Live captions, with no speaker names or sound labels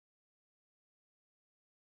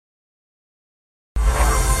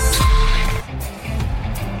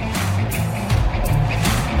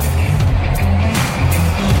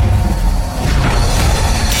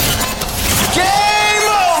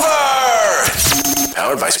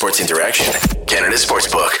Powered by Sports Interaction, Canada's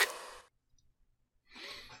Sportsbook.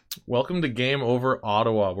 Welcome to Game Over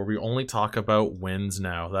Ottawa, where we only talk about wins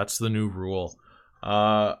now. That's the new rule.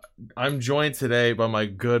 I'm joined today by my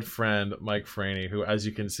good friend Mike Franey, who, as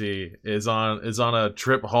you can see, is on a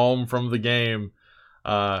trip home from the game.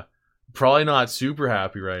 Probably not super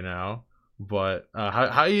happy right now, but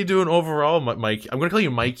how are you doing overall, Mike? I'm going to call you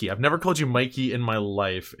Mikey. I've never called you Mikey in my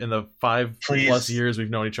life. In the 5+ years we've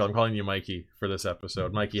known each other, I'm calling you Mikey for this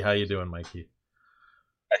episode. Mikey, how you doing, Mikey?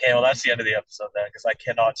 Okay, well, that's the end of the episode then, because I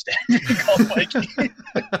cannot stand being called Mikey.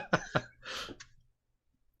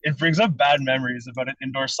 It brings up bad memories about an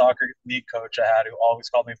indoor soccer league coach I had who always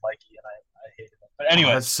called me Mikey, and I hated him. But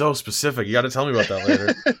anyway. That's so specific. You got to tell me about that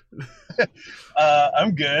later.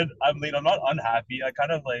 I'm good. I'm not unhappy. I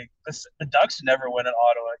kind of like the Ducks never win in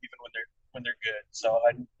Ottawa, even when they're good. So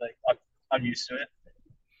I'm used to it.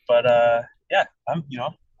 But yeah,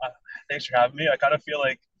 thanks for having me. I kind of feel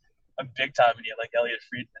like I'm big time in it, like Elliot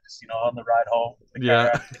Friedman, just on the ride home.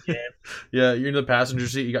 After the game. Yeah, you're in the passenger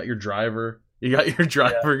seat. You got your driver.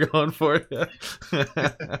 Going for you.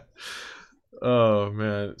 Oh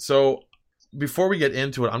man. So before we get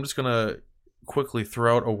into it, I'm just gonna quickly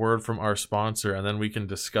throw out a word from our sponsor, and then we can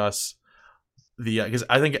discuss because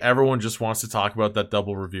I think everyone just wants to talk about that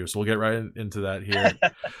double review. So we'll get right into that here.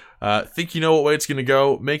 Think you know what way it's going to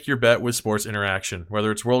go? Make your bet with Sports Interaction.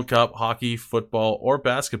 Whether it's World Cup, hockey, football, or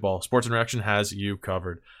basketball, Sports Interaction has you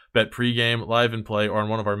covered. Bet pregame, live and play, or on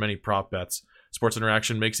one of our many prop bets. Sports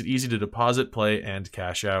Interaction makes it easy to deposit, play, and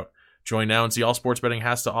cash out. Join now and see all sports betting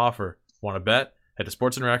has to offer. Want to bet? Head to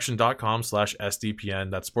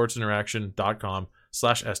sportsinteraction.com/SDPN. That's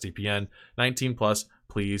sportsinteraction.com/SDPN. 19 plus.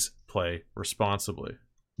 Please play responsibly.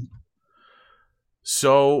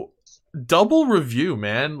 So, double review,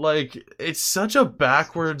 man. Like, it's such a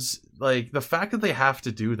backwards. Like, the fact that they have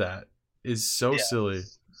to do that is so silly.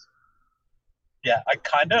 Yeah, I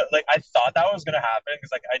kind of I thought that was gonna happen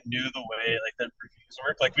because I knew the way the reviews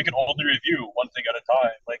work. Like, we can only review one thing at a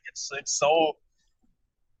time. Like, it's so.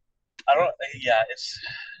 I don't. Yeah, it's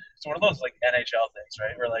one of those NHL things,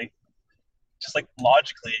 right? Where just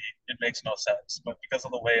logically it makes no sense, but because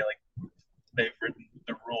of the way they've written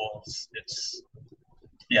the rules, it's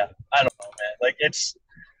I don't know, man. It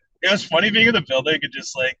was funny being in the building and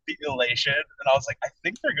just the elation, and I was I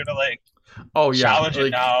think they're gonna challenge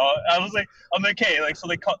it now. I'm hey, so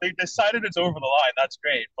they decided it's over the line. That's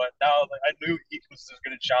great, but now I knew he was just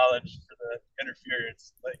gonna challenge for the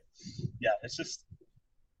interference. It's just.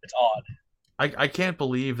 It's odd. I can't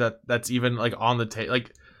believe that's even on the tape.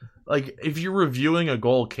 If you're reviewing a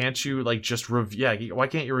goal, can't you just review? Yeah, why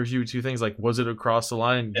can't you review two things? Was it across the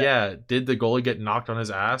line? Yeah. Did the goalie get knocked on his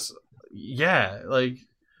ass? Yeah.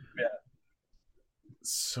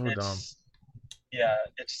 So dumb. Yeah,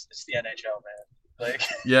 it's the NHL, man.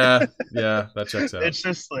 Yeah, that checks out. It's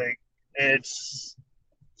just I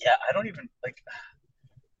don't even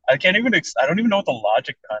I don't even know what the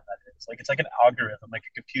logic behind that is. It's like an algorithm, like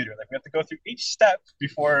a computer. We have to go through each step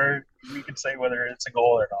before we can say whether it's a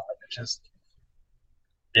goal or not. It's just,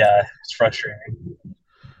 it's frustrating.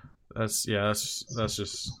 That's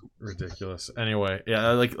just ridiculous. Anyway,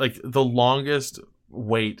 the longest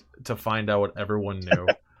wait to find out what everyone knew.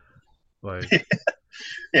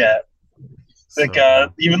 Yeah.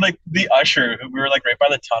 Even the usher, who we were right by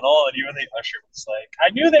the tunnel, and even the usher was I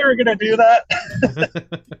knew they were gonna do that.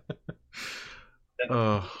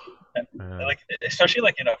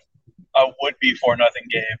 Especially in a would-be 4-0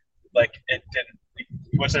 game, it didn't. It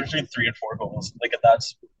was between 3 and 4 goals, at that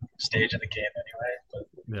stage of the game anyway. But.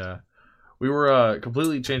 Yeah, we were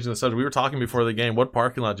completely changing the subject. We were talking before the game. What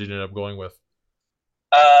parking lot did you end up going with?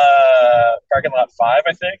 Parking lot 5,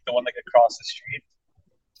 I think, the one across the street.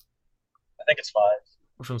 I think it's 5.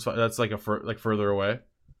 Which one's 5? That's further away.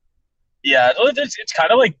 Yeah, it's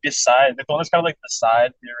kind of beside. The one that's kind of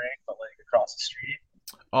beside the rink, but across the street.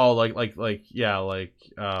 Oh,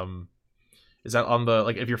 is that on the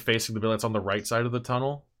if you're facing the building, it's on the right side of the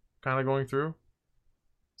tunnel, kind of going through?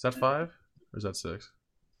 Is that 5 or is that 6?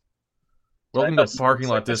 Welcome to Parking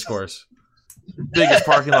Lot Discourse. Biggest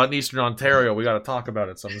parking lot in Eastern Ontario. We got to talk about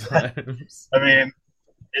it sometimes. I mean,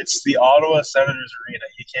 it's the Ottawa Senators Arena.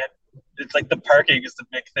 You can't. It's the parking is the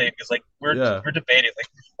big thing. Because we're debating.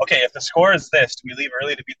 Okay, if the score is this, do we leave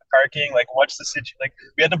early to beat the parking? What's the situation?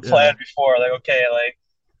 We had to plan before. Okay,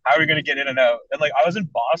 how are we gonna get in and out? And I was in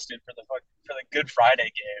Boston for the Good Friday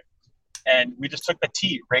game, and we just took the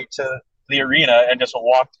T right to the arena and just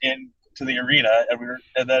walked into the arena, and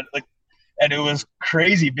it was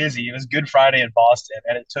crazy busy. It was Good Friday in Boston,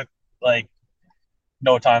 and it took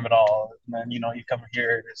no time at all. And then you come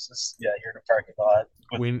here, it's just you're in a parking lot.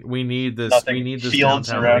 We need this. Nothing, We need this fields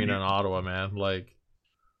downtown around arena you. in Ottawa, man. Like,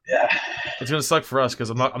 Yeah, it's gonna suck for us because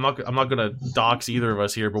I'm not gonna dox either of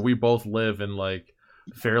us here, but we both live in like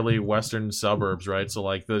fairly western suburbs, right? So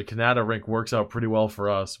like the Canada rink works out pretty well for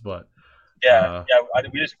us, but we're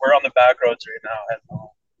on the back roads right now. Heading home.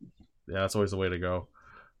 yeah, that's always the way to go.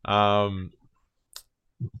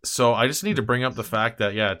 So I just need to bring up the fact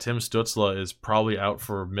that Tim Stützle is probably out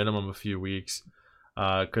for minimum a few weeks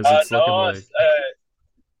because it's looking like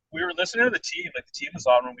we were listening to the team. Like the team was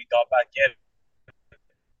on when we got back in.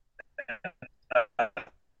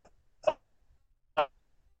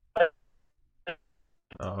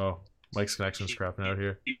 Oh, Mike's connection's crapping out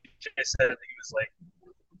here. He said that he was like,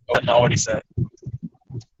 "Oh, not what he said."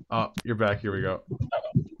 Oh, you're back. Here we go.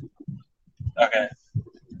 Okay.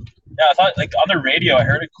 Yeah, I thought like on the radio I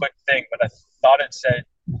heard a quick thing, but I thought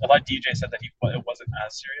DJ said that it wasn't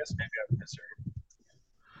as serious. Maybe I misheard.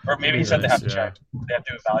 Or maybe he said they have to check. They have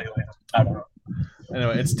to evaluate him. I don't know.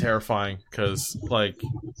 Anyway, it's terrifying because like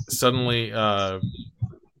suddenly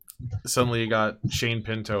you got Shane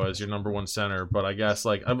Pinto as your number one center, but I guess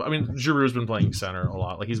like I mean Giroux's been playing center a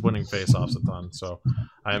lot. Like he's winning faceoffs a ton, so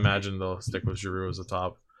I imagine they'll stick with Giroux as the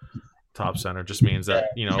top center. Just means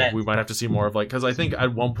that we might have to see more of like because I think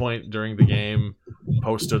at one point during the game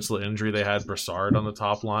post Stützle injury they had Brassard on the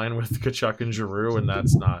top line with Tkachuk and Giroux, and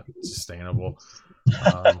that's not sustainable.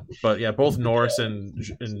 But yeah, both Norris and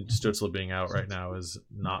Stützle being out right now is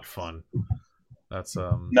not fun. That's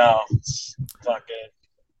no, it's not good.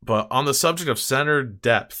 But on the subject of center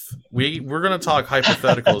depth, we're gonna talk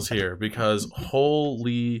hypotheticals here because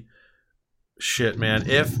holy shit, man!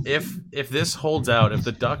 If this holds out, if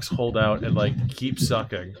the Ducks hold out and like keep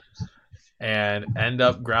sucking and end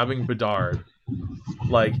up grabbing Bedard,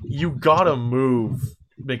 like you gotta move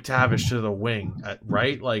McTavish to the wing,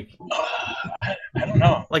 right? Like, I don't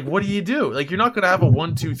know. Like, what do you do? Like, you're not going to have a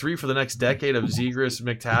 1-2-3 for the next decade of Zegras,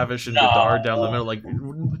 McTavish, and Bedard down the middle. Like,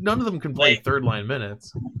 none of them can play third line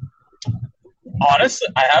minutes. Honestly,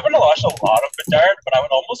 I haven't watched a lot of Bedard, but I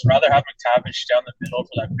would almost rather have McTavish down the middle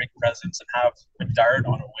for that big presence and have Bedard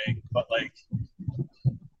on a wing. But like,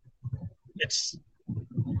 it's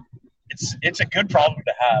a good problem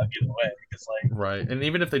to have either way because like right. And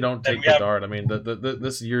even if they don't take Bedard, I mean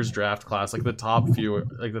this year's draft class, like the top 3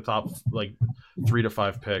 to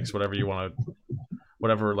 5 picks, whatever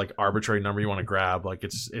like arbitrary number you want to grab, like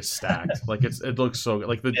it's stacked. Like it looks so good.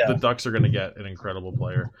 Like the Ducks are going to get an incredible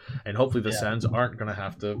player, and hopefully the Sens aren't going to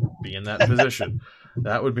have to be in that position.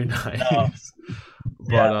 That would be nice. No.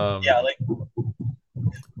 But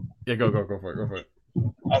go for it.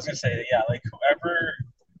 I was gonna say like whoever.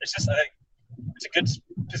 It's just I think it's a good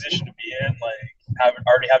position to be in. Like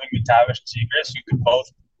already having McTavish and Zegras, you could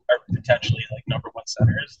both are potentially like number one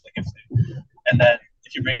centers. Like and then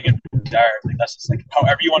if you bring in Bedard, like that's just like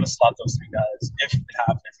however you want to slot those three guys. If it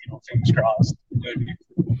happens, fingers crossed, it would be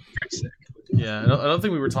pretty sick. Yeah, another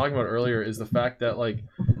thing we were talking about earlier is the fact that like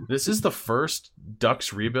this is the first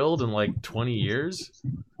Ducks rebuild in like 20 years.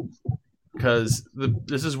 Because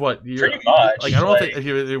this is what you're pretty much. Like I don't know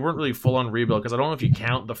if they weren't really full on rebuild because I don't know if you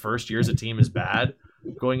count the first year as a team as bad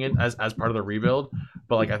going in as part of the rebuild,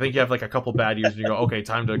 but like I think you have like a couple bad years and you go okay,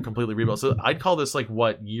 time to completely rebuild. So I'd call this like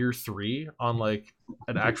what year 3 on like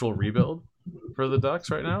an actual rebuild for the Ducks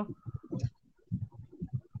right now.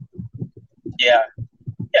 Yeah,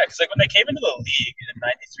 because like when they came into the league in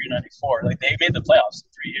 93, 94, like they made the playoffs in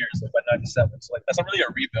 3 years, like by 97. So like that's not really a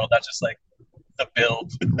rebuild. That's just like the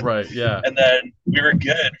build. Right, yeah. And then we were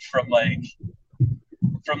good from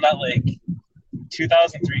that like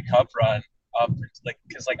 2003 Cup run up, like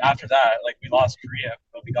because like after that, like we lost Korea,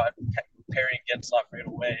 but we got Perry and Getzlaff right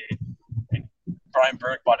away. And Brian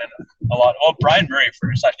Burke bought in a lot. Well, Brian Murray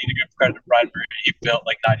first. I need to give credit to Brian Murray. He built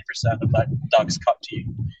like 90% of that Ducks Cup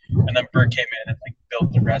team, and then Burke came in and like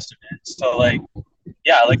built the rest of it. So like,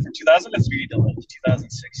 yeah, like from 2003 to like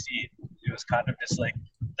 2016, it was kind of just like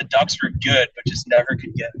the Ducks were good, but just never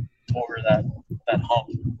could get over that hump.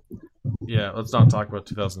 Yeah, let's not talk about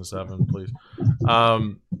 2007, please. I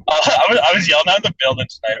was yelling out in the building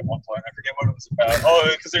tonight at one point. I forget what it was about. Oh,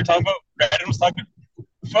 because they're talking about Redden was talking.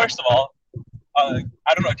 First of all, I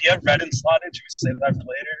don't know. Do you have Redden slotted? Should we save that for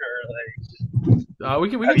later, or like? We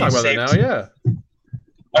can talk about that now. Yeah.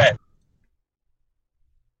 Okay.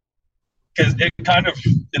 Because it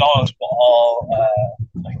all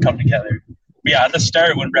like come together. But yeah, at the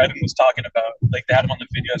start when Redden was talking about, like they had him on the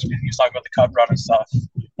videos, he was talking about the cup run and stuff.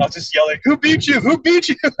 I was just yelling, "Who beat you? Who beat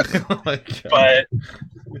you?" Oh my God. But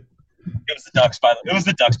it was the Ducks, by the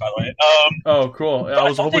way. Oh, cool. I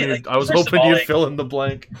was hoping you'd fill in the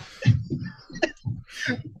blank.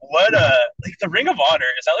 What like the Ring of Honor,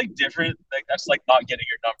 is that like different? Like that's like not getting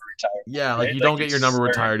your number retired, Yeah, like right? you Like don't get your it's number or,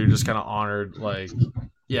 retired. You're just kind of honored. Like,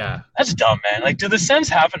 yeah, that's dumb, man. Like, do the Sens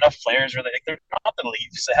have enough players where they're not the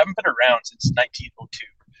Leafs? They haven't been around since 1902,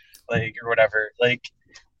 like or whatever. Like,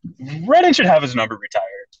 Redden should have his number retired.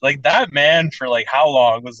 Like that man for like how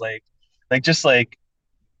long was like just like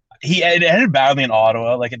it ended badly in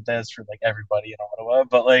Ottawa, like it does for like everybody in Ottawa,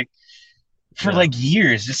 but like for yeah, like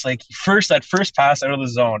years, just like that first pass out of the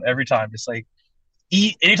zone every time, just like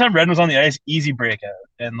anytime Redden was on the ice, easy breakout,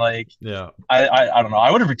 and like yeah. I don't know,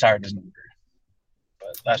 I would have retired his number,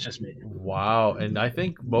 but that's just me. Wow, and I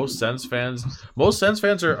think most Sens fans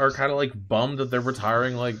are kind of like bummed that they're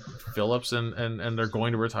retiring like Phillips and they're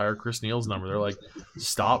going to retire Chris Neal's number. They're like,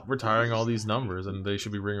 stop retiring all these numbers, and they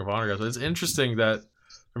should be Ring of Honor guys. But it's interesting that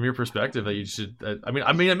from your perspective that you should. I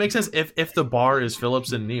mean, it makes sense if the bar is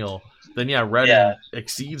Phillips and Neal, then yeah, Yeah, Redden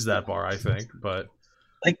exceeds that bar, I think. But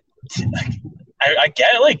like I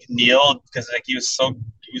get like Neil because like he was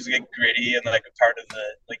like gritty and like a part of the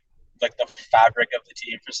like the fabric of the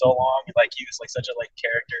team for so long. Like he was like such a like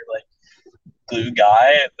character like glue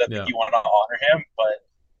guy that like, yeah, you want to honor him. But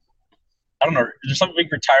I don't know. There's something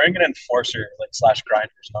like retiring an enforcer like slash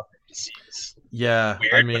grinder's number just seems yeah. I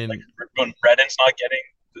weird. But like mean, when Redden's not getting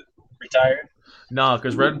retired. no,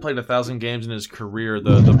 because Redden played 1,000 games in his career.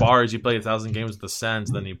 The bar is you play 1,000 games with the Sens,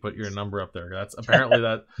 then you put your number up there. That's apparently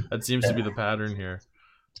that seems to be the pattern here.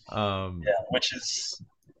 Yeah, which is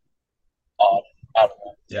odd. I don't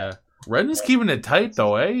know. Yeah, Redden's keeping it tight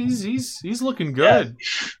though. Eh, he's looking Yeah, good.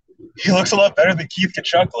 he looks a lot better than Keith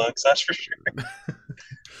Kachuk looks. That's for sure.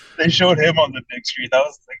 They showed him on the big screen. That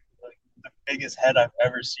was like the biggest head I've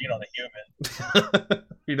ever seen on a human.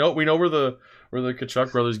 We know where the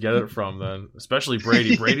Kachuk brothers get it from. Then, especially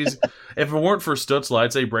Brady. Brady's if it weren't for Stützle,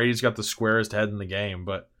 I'd say Brady's got the squarest head in the game.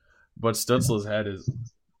 But Stützle's head is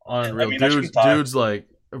unreal. I mean, Dude's like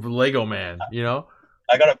Lego man. You know.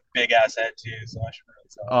 I got a big ass head too, so I should really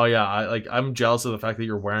tell. Oh yeah, I'm jealous of the fact that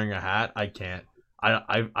you're wearing a hat. I can't.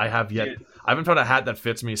 I have yet. Dude. I haven't found a hat that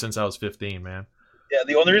fits me since I was 15, man. Yeah,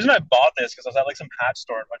 the only reason I bought this because I was at like some hat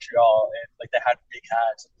store in Montreal and like they had big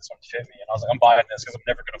hats and this one fit me and I was like, I'm buying this because I'm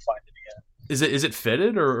never gonna find it again. Is it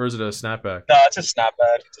fitted or is it a snapback? No, it's a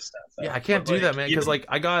snapback. It's a snapback. Yeah, I can't do that, man. Because like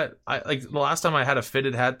I like the last time I had a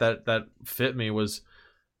fitted hat that fit me was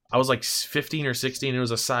I was like 15 or 16. It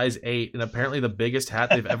was a size 8, and apparently the biggest hat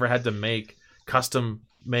they've ever had to make custom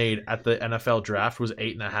made at the NFL draft was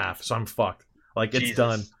 8.5. So I'm fucked. Like it's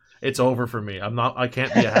done. It's over for me. I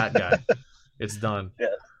can't be a hat guy. It's done. Yeah.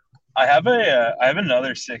 I have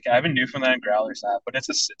another sick. I have a Newfoundland Growlers hat, but it's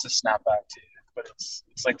a snapback too. But it's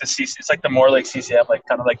like the CC. It's like the more like CCM, like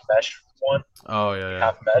kind of like mesh one. Oh yeah, yeah.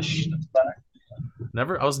 Half mesh at the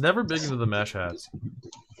back. I was never big into the mesh hats.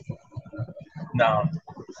 No.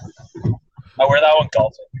 I wear that one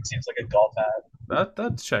golfing. It seems like a golf hat.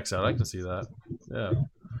 That checks out. I can see that. Yeah.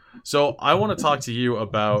 So I want to talk to you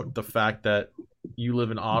about the fact that you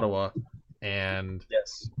live in Ottawa and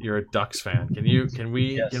Yes. you're a Ducks fan. Can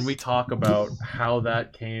we talk about how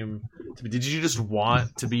that came to be? Did you just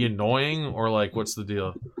want to be annoying or like what's the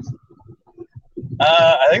deal?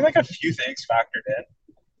 I think like a few things factored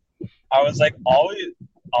in. I was like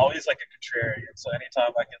always like a contrarian. So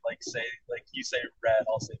anytime I can like say like you say red,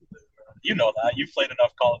 I'll say blue. You know that. You've played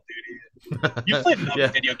enough Call of Duty. You've played enough Yeah.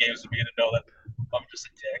 video games with me to know that I'm just a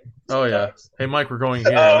dick. Oh yeah. Hey Mike, we're going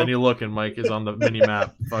here. And then you look and Mike is on the mini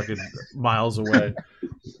map fucking miles away.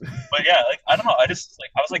 But yeah, like I don't know. I was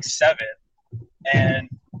like 7 and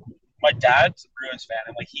my dad's a Bruins fan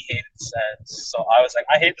and like he hated the Sens. So I was like,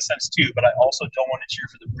 I hate the Sens too, but I also don't want to cheer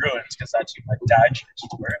for the Bruins because that's who my dad cheers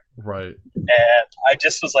for. Right. And I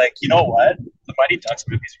just was like, you know what? The Mighty Ducks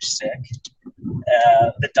movies are sick.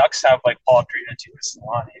 The Ducks have like Paul Creed and Tuva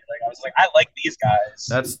Solani. Like I was like, I like these guys.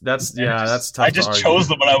 That's tough. I just chose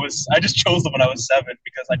them when I was 7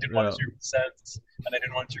 because I didn't want to cheer for the Sens and I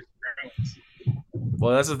didn't want to cheer for the Bruins.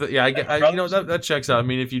 Well, that's the thing. Yeah, I you know that checks out. I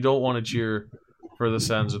mean, if you don't want to cheer for the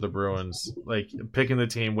Sens or the Bruins, like picking the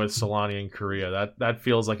team with Solani and Korea, that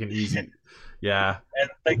feels like an easy. Yeah. And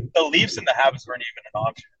like the Leafs and the Habs weren't even an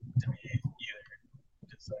option to me either.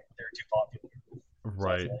 Just like they're too popular.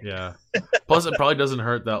 Right. Yeah. Plus, it probably doesn't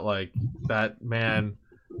hurt that like that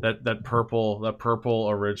purple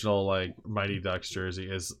original like Mighty Ducks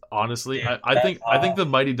jersey is honestly I think the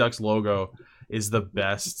Mighty Ducks logo is the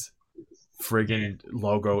best friggin'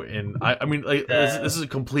 logo in I mean like this is a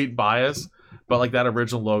complete bias, but like that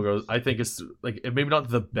original logo I think it's like maybe not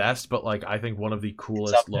the best, but like I think one of the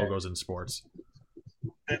coolest logos in sports.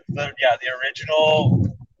 The original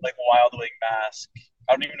like Wild Wing mask.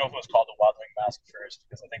 I don't even know if it was called the Wild Wing mask first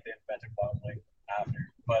because I think they invented Wild Wing after.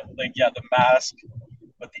 but like yeah, the mask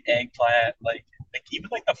with the eggplant, like even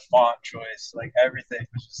like the font choice, like everything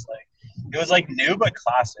was just like it was like new but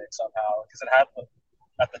classic somehow because it had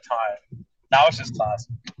at the time. Now it's just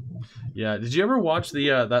classic. Yeah. Did you ever watch the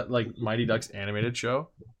that like Mighty Ducks animated show?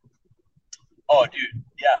 Oh, dude,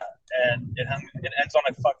 yeah. And it ends on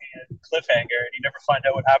a fucking cliffhanger, and you never find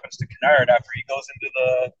out what happens to Kennard after he goes into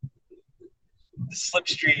the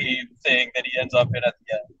slipstream thing that he ends up in at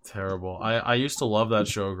the end. Terrible. I used to love that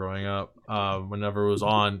show growing up. Whenever it was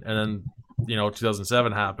on, and then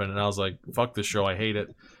 2007 happened, and I was like, "Fuck this show, I hate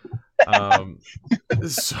it."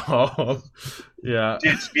 So yeah,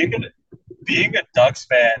 dude. Being a Ducks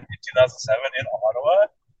fan in 2007 in Ottawa,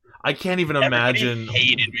 I can't even imagine. Everybody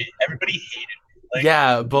hated me. Like,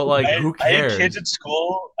 yeah, but like, who cares? I had kids at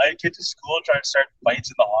school. Trying to start fights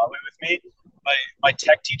in the hallway with me. My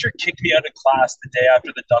tech teacher kicked me out of class the day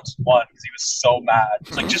after the Ducks won because he was so mad.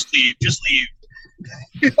 He's like, just leave.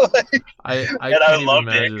 Like, I loved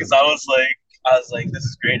it because I was like, this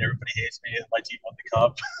is great. Everybody hates me, and my team won the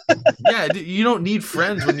cup. Yeah, you don't need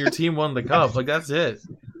friends when your team won the cup. Like that's it.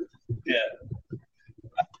 Yeah.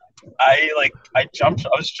 I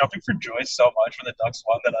was jumping for joy so much when the Ducks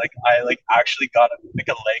won that I actually got a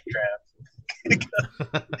leg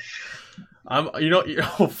cramp.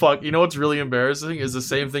 Oh fuck! You know what's really embarrassing is the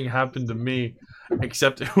same thing happened to me,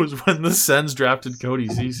 except it was when the Sens drafted Cody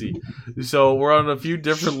Ceci. So we're on a few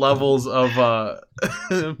different levels of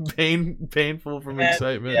painful from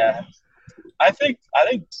excitement. Yeah, I think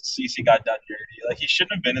Ceci got done dirty. Like he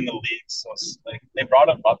shouldn't have been in the league. So like they brought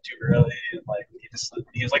him up too early, and like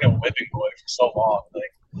he was like a whipping boy for so long.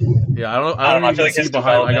 Like yeah, I don't feel like see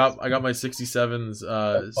behind. I got my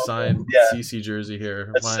 67s signed Ceci jersey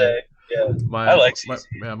here. I like Ceci.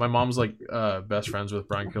 My mom's like best friends with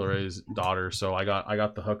Brian Kilrea's daughter, so I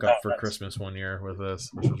got the hookup for Christmas one year with this,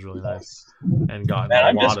 which was really nice, and gotten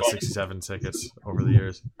a lot of 67 tickets over the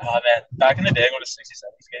years. Oh man, back in the day, going to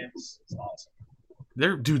 67s games, it's awesome.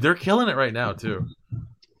 They're killing it right now too.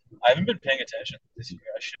 I haven't been paying attention this year.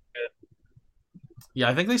 I should. Yeah,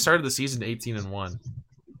 I think they started the season 18-1.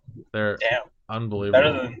 They're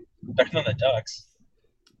unbelievable. Better than the Ducks.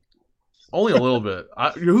 Only a little bit.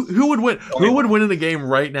 Who would win? Who would win in the game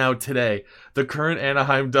right now today? The current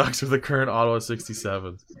Anaheim Ducks or the current Ottawa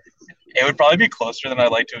 67s? It would probably be closer than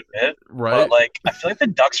I'd like to admit. Right. But I feel like the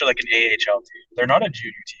Ducks are like an AHL team. They're not a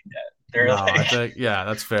junior team yet. They're I think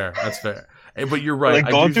that's fair. That's fair. But you're right.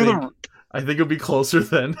 I think it'll be closer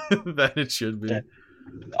than it should be. Yeah.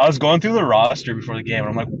 I was going through the roster before the game, and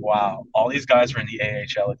I'm like, wow, all these guys were in the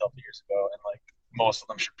AHL a couple years ago, and most of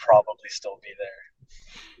them should probably still be there.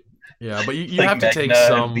 Yeah, but you have to take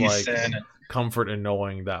some comfort in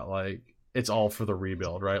knowing that it's all for the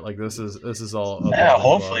rebuild, right? Like this is all. Yeah,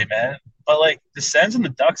 hopefully, man. But the Sens and the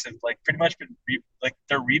Ducks have pretty much been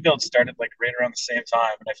their rebuild started right around the same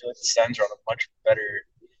time, and I feel like the Sens are on a much better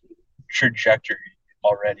trajectory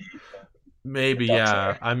already. Maybe,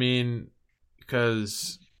 yeah. I mean,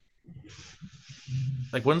 because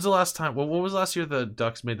when's the last time? What was last year the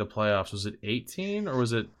Ducks made the playoffs? Was it 18 or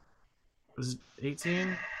was it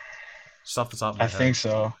 18? Just off the top of my head. I think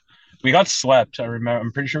so. We got swept. I remember.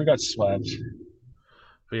 I'm pretty sure we got swept.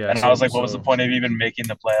 But yeah, and I was like, what was the point of even making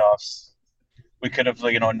the playoffs? We could have,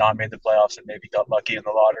 not made the playoffs and maybe got lucky in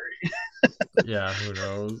the lottery. Yeah, who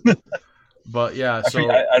knows? But yeah, so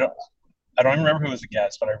I don't even remember who was the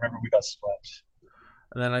guest, but I remember we got swept.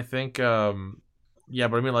 And then I think, but I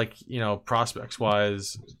mean, prospects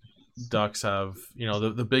wise, Ducks have,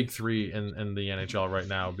 the big three in the NHL right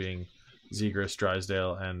now being Zegras,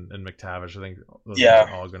 Drysdale, and McTavish. I think those are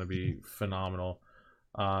all going to be phenomenal.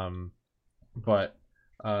 But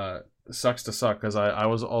sucks to suck because I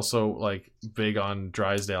was also big on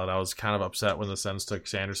Drysdale, and I was kind of upset when the Sens took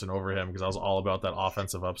Sanderson over him because I was all about that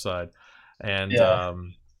offensive upside. And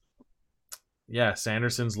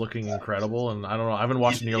Sanderson's looking incredible, and I don't know. I haven't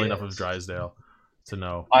watched nearly enough of Drysdale to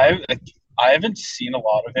know. I haven't seen a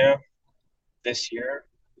lot of him this year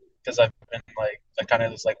because I've been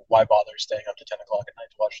why bother staying up to 10 o'clock at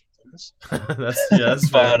night to watch the Blues? That's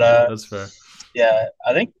fair. That's fair. Yeah,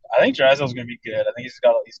 I think Drysdale's gonna be good. I think he's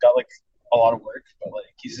got a lot of work, but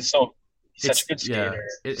he's just he's such a good skater.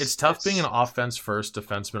 Yeah. It's tough being an offense first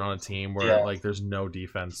defenseman on a team where there's no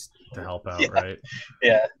defense to help out, right?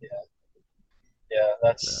 Yeah,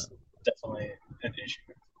 that's definitely an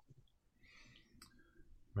issue.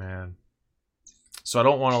 Man, so I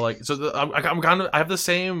don't want to I have the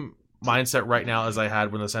same mindset right now as I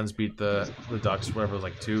had when the Sens beat the Ducks, whatever it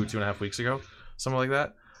was 2.5 weeks ago, something like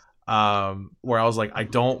that. Where I was I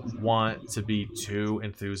don't want to be too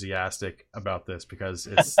enthusiastic about this because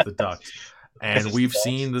it's the Ducks. And we've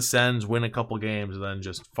seen the Sens win a couple games and then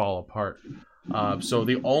just fall apart. So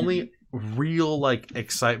the only real like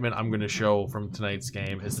excitement I'm going to show from tonight's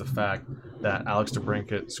game is the fact that Alex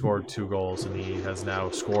DeBrincat scored 2 goals and he has now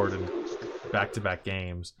scored in back-to-back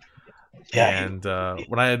games. Yeah, and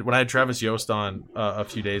when I had Travis Yost on a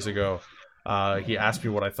few days ago, he asked me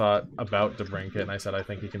what I thought about DeBrincat, and I said I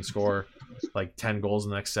think he can score like 10 goals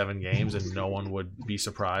in the next 7 games, and no one would be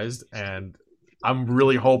surprised. And I'm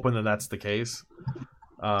really hoping that that's the case,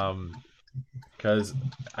 because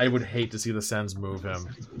I would hate to see the Sens move him,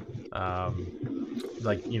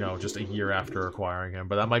 just a year after acquiring him.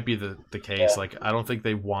 But that might be the case. Yeah. Like, I don't think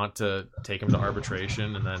they want to take him to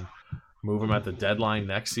arbitration and then move him at the deadline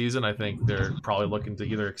next season. I think they're probably looking to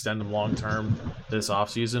either extend him long term this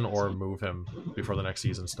offseason or move him before the next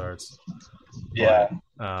season starts. Yeah.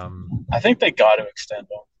 I think they got to extend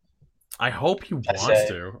him. I hope he wants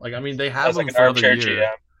to. Like, I mean, they have him for another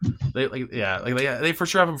year. They for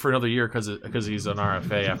sure have him for another year because he's an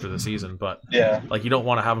RFA after the season. But yeah, like, you don't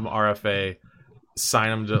want to have him RFA,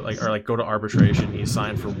 sign him to go to arbitration. He's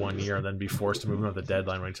signed for 1 year and then be forced to move him at the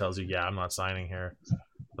deadline when he tells you, "Yeah, I'm not signing here."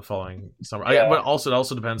 The following summer, but also it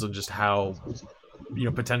also depends on just how,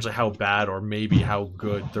 potentially how bad or maybe how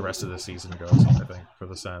good the rest of the season goes. I think for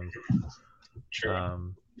the Sens.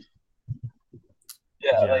 True.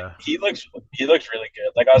 Like he looks really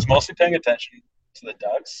good. Like, I was mostly paying attention to the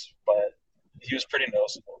Ducks, but he was pretty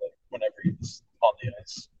noticeable whenever he was on the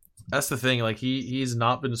ice. That's the thing. Like, he's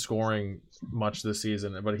not been scoring much this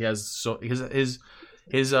season, but he has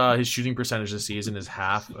his shooting percentage this season is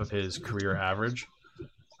half of his career average.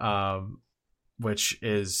 Which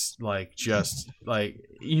is like just like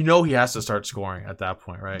he has to start scoring at that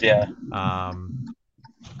point, right? Yeah.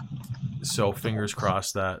 So fingers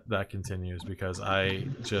crossed that continues, because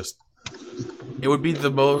it would be the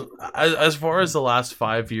most, as far as the last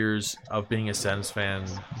 5 years of being a Sens fan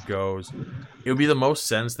goes, it would be the most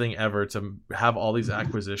Sens thing ever to have all these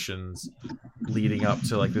acquisitions leading up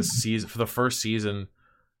to like this season, for the first season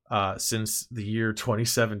since the year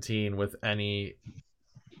 2017 with any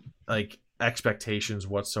like expectations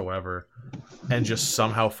whatsoever, and just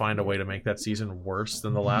somehow find a way to make that season worse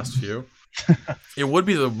than the last few. It would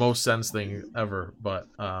be the most Sens thing ever, but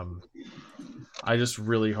I just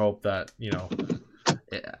really hope that,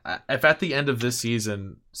 if at the end of this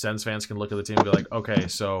season Sens fans can look at the team and be like, okay,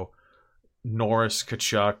 so Norris,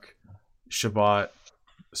 Tkachuk, Shabbat,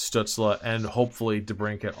 Stützle, and hopefully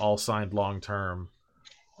DeBrincat all signed long term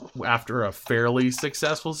after a fairly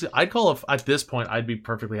successful season. At this point, I'd be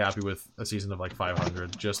perfectly happy with a season of like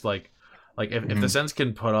 500. Just like if the Sens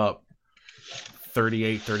can put up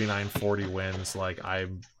 38, 39, 40 wins, like,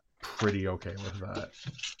 I'm pretty okay with that.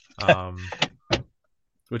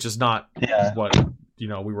 Which is not what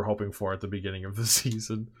we were hoping for at the beginning of the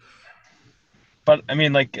season. But I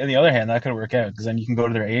mean, like, on the other hand, that could work out, because then you can go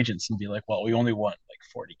to their agents and be like, well, we only won like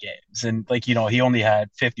 40 games, and like, he only had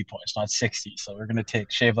 50 points, not 60, so we're gonna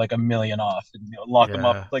shave like $1 million off and lock him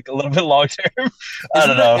up like a little bit long term. I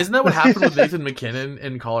don't know. Isn't that what happened with Nathan McKinnon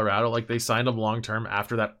in Colorado? Like, they signed him long term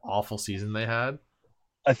after that awful season they had.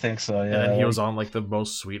 I think so, yeah. And then he was on like the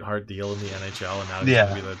most sweetheart deal in the NHL, and now he's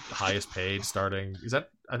gonna be the highest paid starting.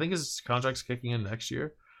 I think his contract's kicking in next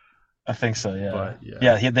year. I think so, yeah. But,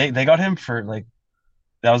 they got him for like,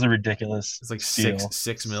 that was a ridiculous. It's like steal.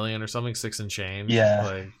 $6 million or something, 6 and change. Yeah,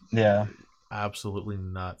 like, yeah, absolutely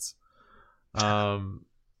nuts. Last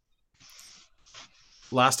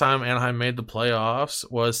time Anaheim made the playoffs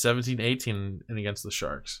was 17-18 and against the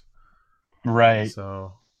Sharks. Right.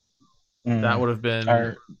 So that would have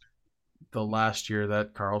been the last year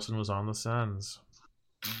that Carlson was on the Sens.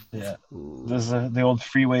 Yeah, this is the old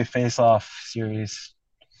freeway face-off series.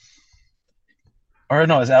 Or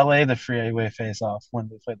no, is LA the freeway face-off when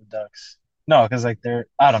they play the Ducks? No, because like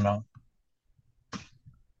I don't know.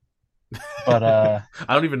 But I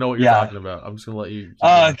don't even know what you're talking about. I'm just gonna let you.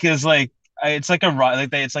 Because like it's like a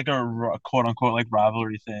quote unquote like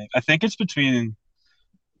rivalry thing. I think it's between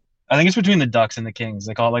the Ducks and the Kings.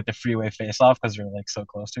 They call it like the freeway face-off because they're like so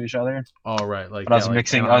close to each other. Oh right, like. But I was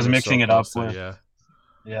mixing it up with.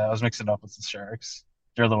 Yeah, I was mixing it up with the Sharks.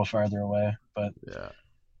 They're a little farther away, but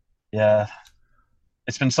yeah.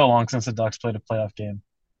 It's been so long since the Ducks played a playoff game.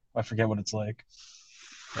 I forget what it's like.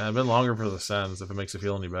 Yeah, it's been longer for the Sens, if it makes you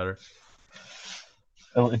feel any better.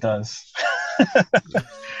 It does.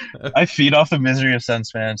 I feed off the misery of Sens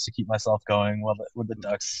fans to keep myself going with the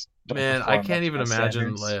Ducks. Man, I can't even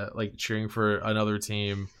imagine like cheering for another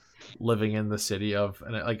team living in the city of,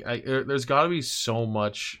 and like there's got to be so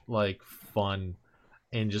much like fun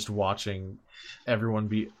in just watching everyone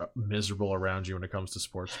be miserable around you when it comes to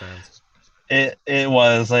sports fans. It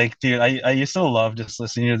was like, dude, I used to love just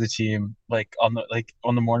listening to the team like on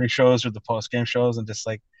the morning shows or the post game shows and just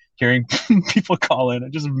like hearing people call in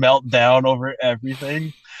and just melt down over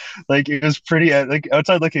everything. Like it was pretty like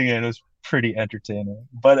outside looking in, it was pretty entertaining.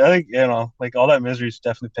 But I think like all that misery is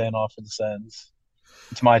definitely paying off for the Sens.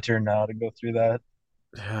 It's my turn now to go through that.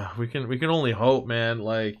 Yeah, we can only hope, man.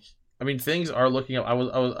 Like, I mean, things are looking up.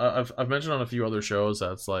 I've mentioned on a few other shows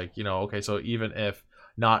that's like, okay, so even if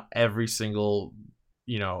not every single,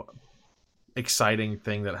 you know, exciting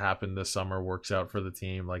thing that happened this summer works out for the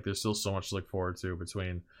team, like there's still so much to look forward to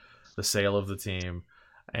between the sale of the team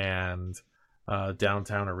and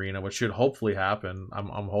downtown arena, which should hopefully happen.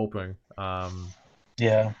 I'm hoping.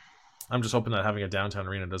 Yeah. I'm just hoping that having a downtown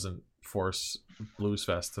arena doesn't force Blues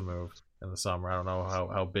Fest to move in the summer. I don't know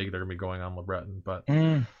how big they're gonna be going on LeBreton, but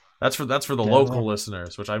that's for the local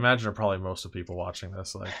listeners, which I imagine are probably most of the people watching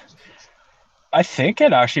this. Like, I think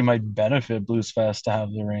it actually might benefit Blues Fest to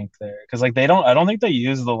have the rink there because like I don't think they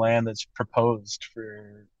use the land that's proposed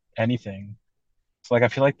for anything. So like I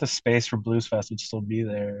feel like the space for Blues Fest would still be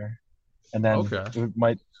there, and then okay,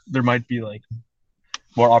 there might be like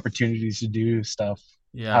more opportunities to do stuff.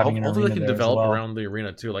 yeah, Having an hopefully they arena can there as develop well. around the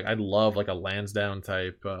arena too. Like, I'd love like a Lansdowne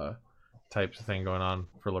type thing going on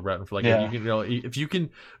for LeBreton. For like, Yeah. if you can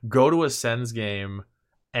go to a Sens game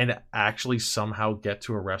and actually somehow get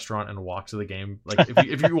to a restaurant and walk to the game. Like,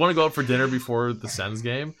 if you want to go out for dinner before the Sens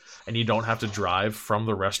game and you don't have to drive from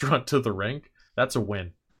the restaurant to the rink, that's a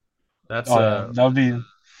win. That's That'd be an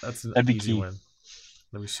be easy key. win.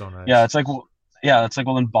 That'd be so nice. Yeah, it's like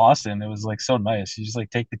well in Boston it was like so nice. You just like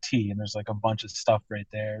take the T and there's like a bunch of stuff right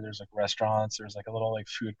there. There's like restaurants, there's like a little like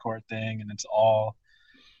food court thing, and it's all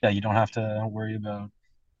you don't have to worry about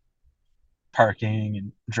parking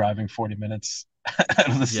and driving 40 minutes out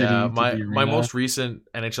of the city Yeah, to the my arena. most recent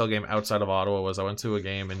NHL game outside of Ottawa was I went to a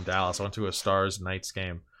game in Dallas. I went to a Stars Knights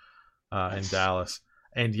game in Dallas.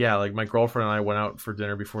 And yeah, like my girlfriend and I went out for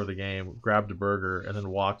dinner before the game, grabbed a burger, and then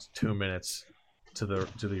walked 2 minutes to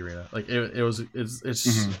the arena. Like it's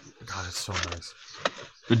God, it's so nice.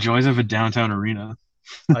 The joys of a downtown arena.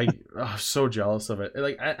 I'm so jealous of it.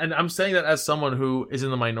 Like, and I'm saying that as someone who is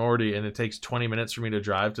in the minority, and it takes 20 minutes for me to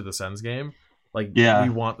drive to the Sens game. Like, Yeah. we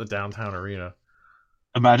want the downtown arena.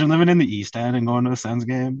 Imagine living in the East End and going to a Sens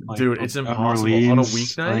game. Like, Dude, it's out in impossible on a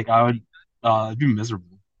weeknight. Like I would, it'd be miserable.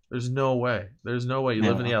 There's no way. There's no way you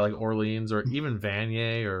live in like Orleans or even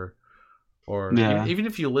Vanier or even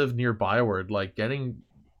if you live near Byward, like getting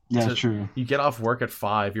true. You get off work at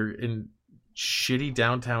 5, you're in shitty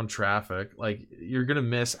downtown traffic. Like, you're gonna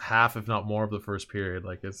miss half, if not more, of the first period.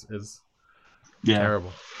 Like, it's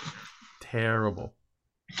terrible.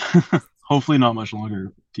 Hopefully not much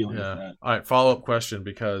longer dealing with that. All right, follow-up question,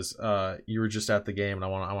 because you were just at the game and I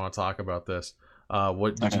want to talk about this.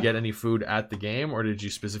 What did you get any food at the game, or did you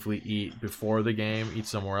specifically eat before the game, eat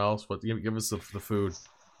somewhere else? What give us the food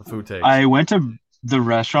takes. I went to the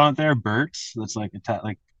restaurant there, Bert's, that's like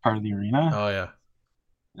like part of the arena. Oh yeah.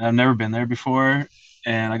 I've never been there before,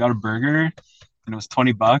 and I got a burger and it was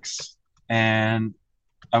 $20, and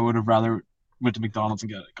I would have rather went to McDonald's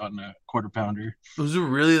and gotten a quarter pounder. Was it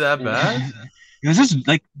really that bad? It was just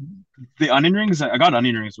like the onion rings. I got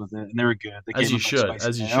onion rings with it, and they were good. They as you should,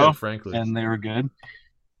 frankly. And they were good.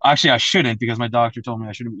 Actually, I shouldn't, because my doctor told me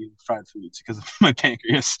I shouldn't be eating fried foods because of my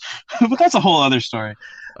pancreas. But that's a whole other story.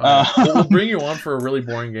 We'll bring you on for a really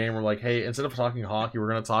boring game. We're like, hey, instead of talking hockey, we're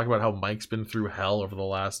going to talk about how Mike's been through hell over the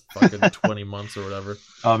last fucking 20 months or whatever.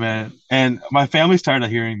 Oh, man. And my family's tired of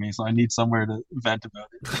hearing me, so I need somewhere to vent about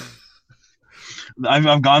it.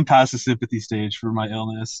 I've gone past the sympathy stage for my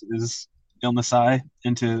illness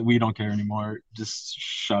into we don't care anymore. Just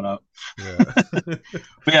shut up. Yeah.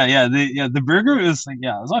 But the burger was like, it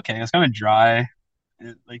was okay. It was kind of dry.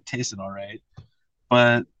 It like tasted all right,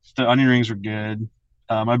 but the onion rings were good.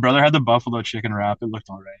 My brother had the buffalo chicken wrap. It looked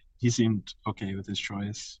all right. He seemed okay with his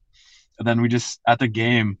choice. And then at the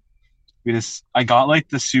game, I got like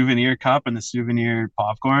the souvenir cup and the souvenir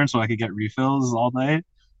popcorn so I could get refills all night.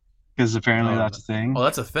 Because apparently that's a thing. Oh,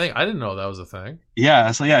 that's a thing. I didn't know that was a thing. Yeah.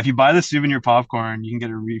 So if you buy the souvenir popcorn, you can get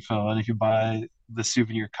a refill, and if you buy the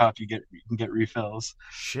souvenir cup, you can get refills.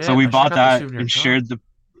 Shit, so we bought that and shared the.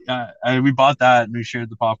 We bought that and we shared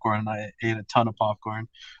the popcorn, and I ate a ton of popcorn.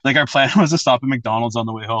 Like, our plan was to stop at McDonald's on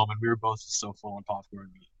the way home, and we were both so full on popcorn.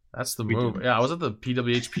 That's the move. Yeah, I was at the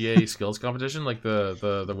PWHPA skills competition, like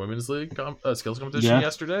the women's league skills competition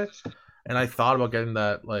yesterday, and I thought about getting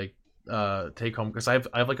that like take home, because I have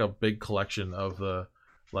like a big collection of the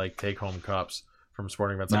like take home cups from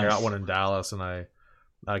sporting events. Like, I got one in Dallas, and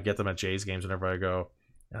I get them at Jays games whenever I go.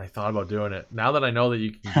 And I thought about doing it. Now that I know that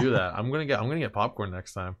you can do that, I'm gonna get popcorn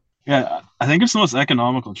next time. Yeah, I think it's the most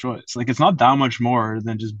economical choice. Like, it's not that much more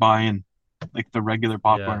than just buying like the regular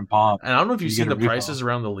popcorn Yeah. and pop. And I don't know if you've You seen get a the refill. prices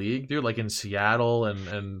around the league, dude, like in Seattle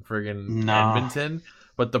and friggin' No. Edmonton,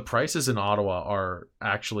 but the prices in Ottawa are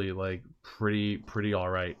actually like pretty all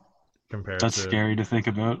right compared That's to scary to think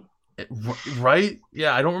about. right?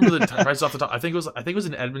 Yeah, I don't remember the price off the top. I think it was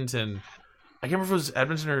in Edmonton. I can't remember if it was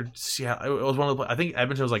Edmonton or Seattle. It was one of the. I think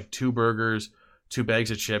Edmonton was like 2 burgers, 2 bags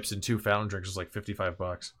of chips, and 2 fountain drinks. It was like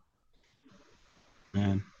 $55.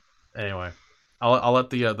 Man. Anyway, I'll let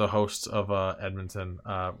the hosts of Edmonton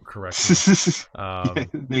correct me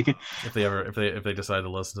if they decide to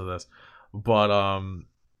listen to this. But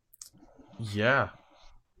yeah,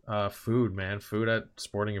 food, man, food at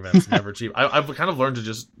sporting events never cheap. I've kind of learned to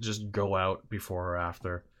just go out before or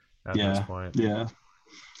after at this point. Yeah.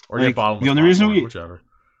 Or Like, get bottomless the only reason popcorn, whichever.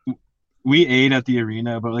 we ate at the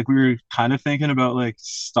arena, but like we were kind of thinking about like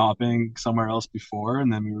stopping somewhere else before,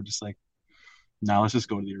 and then we were just like, now let's just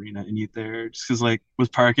go to the arena and eat there. Just because like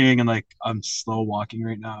with parking and like I'm slow walking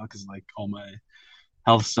right now because like all my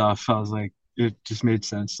health stuff, I was like it just made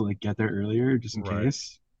sense to like get there earlier just in Right.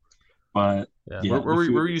 case. But Yeah, where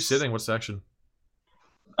were you sitting? What section?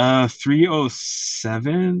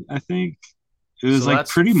 307, I think. It was So like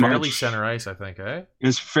that's pretty fairly much center ice, I think, eh? It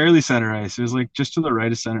was fairly center ice. It was like just to the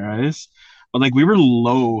right of center ice. But like we were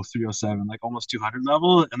low 307, like almost 200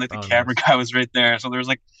 level, and like the camera nice. guy was right there. So there's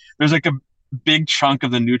like a big chunk of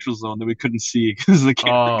the neutral zone that we couldn't see because the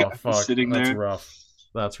camera guy was sitting That's there. rough.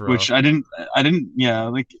 That's rough. Which I didn't yeah,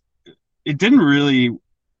 like it didn't really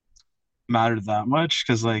matter that much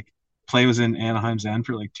because like play was in Anaheim's end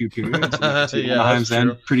for like 2 periods. And you could see Yeah, Anaheim's that's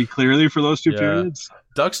true. end pretty clearly for those 2 Yeah. periods.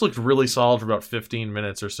 Ducks looked really solid for about 15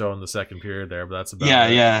 minutes or so in the second period there, but that's about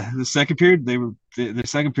it. Yeah. The second period the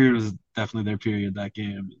second period was definitely their period that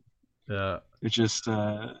game. Yeah. It just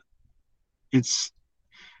it's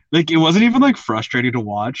like it wasn't even like frustrating to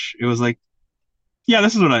watch. It was like, yeah,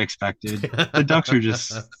 this is what I expected. The Ducks are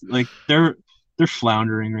just like they're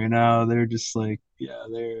floundering right now. They're just like Yeah,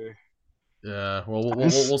 well, we'll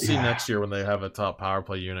see next year when they have a top power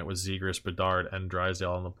play unit with Zegras, Bedard, and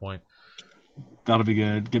Drysdale on the point. That'll be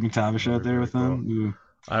good. Get McTavish out there with them. Cool.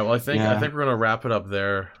 All right, well, I think we're gonna wrap it up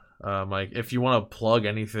there, Mike. If you want to plug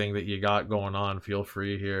anything that you got going on, feel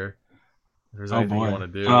free here. If there's anything you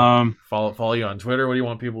want to do, follow you on Twitter. What do you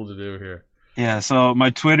want people to do here? Yeah, so my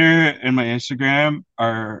Twitter and my Instagram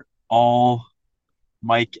are all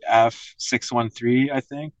Mike F613, I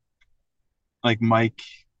think. Like Mike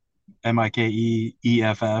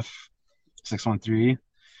MikeEFF 613.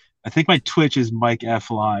 I think my Twitch is Mike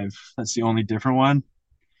F Live. That's the only different one.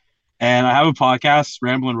 And I have a podcast,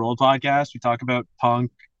 Ramble and Roll podcast. We talk about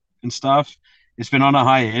punk and stuff. It's been on a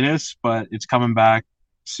hiatus, but it's coming back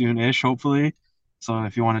soon-ish, hopefully. So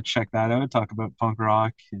if you want to check that out, talk about punk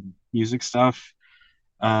rock and music stuff.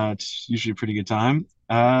 It's usually a pretty good time.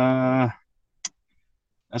 That's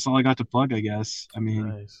all I got to plug, I guess. I mean,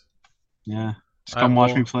 nice. Yeah. Just come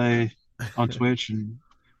watch me play on Twitch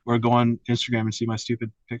or go on Instagram and see my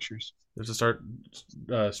stupid pictures. We have to start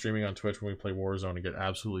streaming on Twitch when we play Warzone and get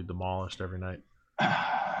absolutely demolished every night.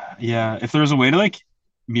 Yeah, if there was a way to like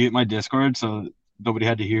mute my Discord so nobody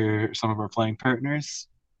had to hear some of our playing partners,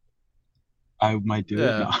 I might do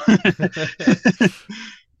it.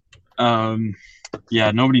 No.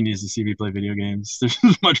 Yeah, nobody needs to see me play video games. There's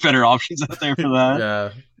much better options out there for that. Yeah,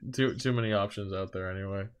 too many options out there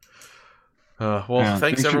anyway.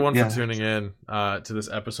 Thanks everyone for tuning in to this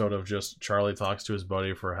episode of just Charlie talks to his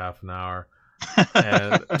buddy for half an hour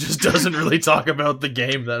and just doesn't really talk about the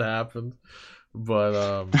game that happened.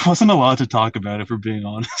 But there wasn't a lot to talk about if we're being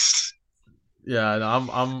honest. Yeah,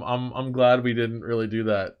 I'm glad we didn't really do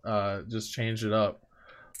that. Just change it up.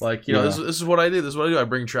 Like, you know, this is what I do. This is what I do. I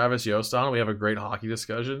bring Travis Yost on. We have a great hockey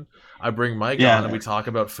discussion. I bring Mike on, and we talk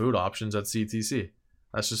about food options at CTC.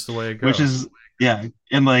 That's just the way it goes. Which is,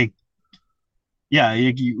 and like,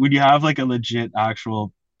 when you have like a legit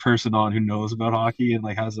actual person on who knows about hockey and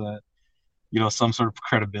like has a, some sort of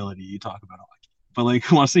credibility, you talk about hockey. But like,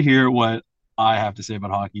 who wants to hear what I have to say about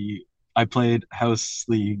hockey? I played house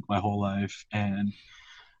league my whole life, and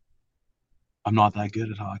I'm not that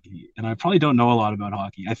good at hockey, and I probably don't know a lot about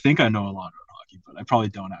hockey. I think I know a lot about hockey, but I probably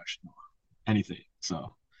don't actually know anything.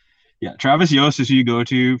 So, yeah, Travis Yost is who you go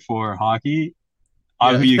to for hockey.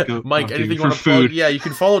 I'm who you go Mike, to anything you for want to food. plug? Yeah, you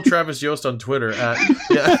can follow Travis Yost on Twitter at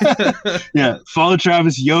follow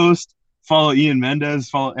Travis Yost, follow Ian Mendez,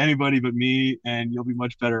 follow anybody but me, and you'll be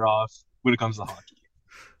much better off when it comes to hockey.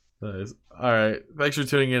 Nice. All right, thanks for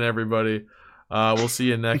tuning in, everybody. We'll see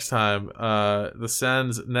you next time. The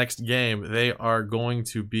Sens' next game, they are going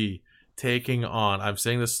to be taking on, I'm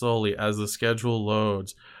saying this slowly as the schedule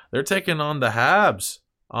loads, They're taking on the Habs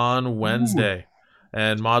on Wednesday.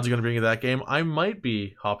 And Mod's going to bring you that game. I might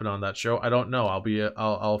be hopping on that show. I don't know.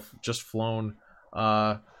 I'll just flown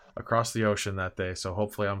across the ocean that day. So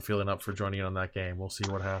hopefully I'm feeling up for joining in on that game. We'll see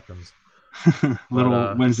what happens.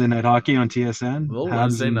 Little Wednesday night hockey on TSN. Little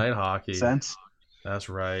Wednesday night hockey. Sense. That's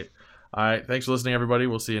right. All right. Thanks for listening, everybody.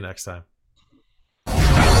 We'll see you next time. Game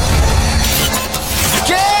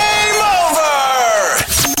over!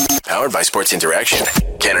 Powered by Sports Interaction,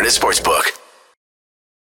 Canada Sportsbook.